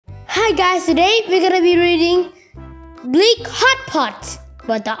Hi guys, today we're gonna be reading Leek Hotpot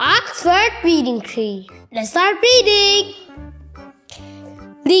by the Oxford Reading Tree. Let's start reading.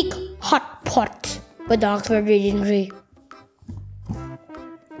 Leek Hotpot by the Oxford Reading Tree.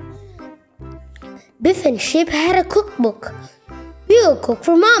 Biff and Chip had a cookbook. We will cook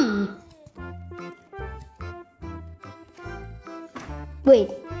for Mom.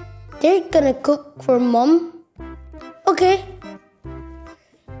 Wait, they're gonna cook for Mom? Okay.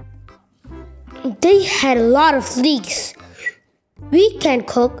 They had a lot of leeks. We can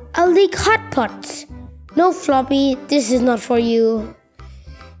cook a leek hot pot. No, Floppy, this is not for you.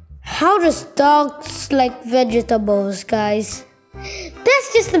 How does dogs like vegetables, guys?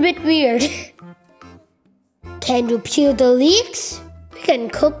 That's just a bit weird. Can you peel the leeks? We can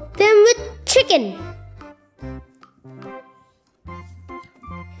cook them with chicken.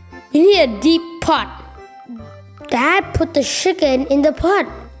 We need a deep pot. Dad put the chicken in the pot.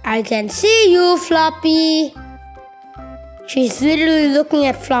 I can see you, Floppy. She's literally looking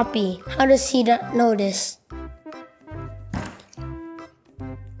at Floppy. How does he not know this?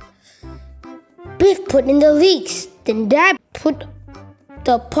 Biff put in the leeks. Then Dad put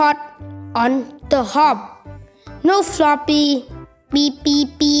the pot on the hob. No, Floppy. Beep,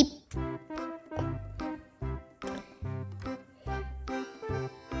 beep, beep.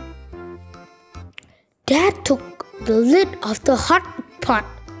 Dad took the lid off the hot pot.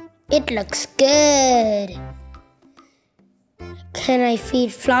 It looks good. Can I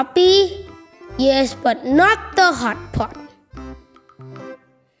feed Floppy? Yes, but not the hot pot.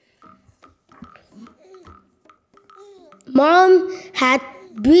 Mom had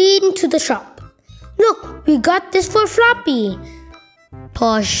been to the shop. Look, we got this for Floppy.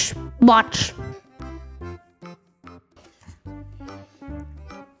 Posh, botch.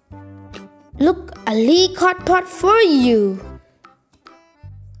 Look, a Leek Hotpot for you.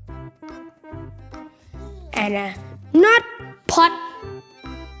 And a not pot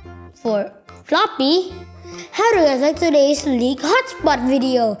for Floppy. How do you guys like today's Leek Hotpot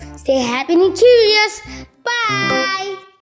video? Stay happy and curious. Bye!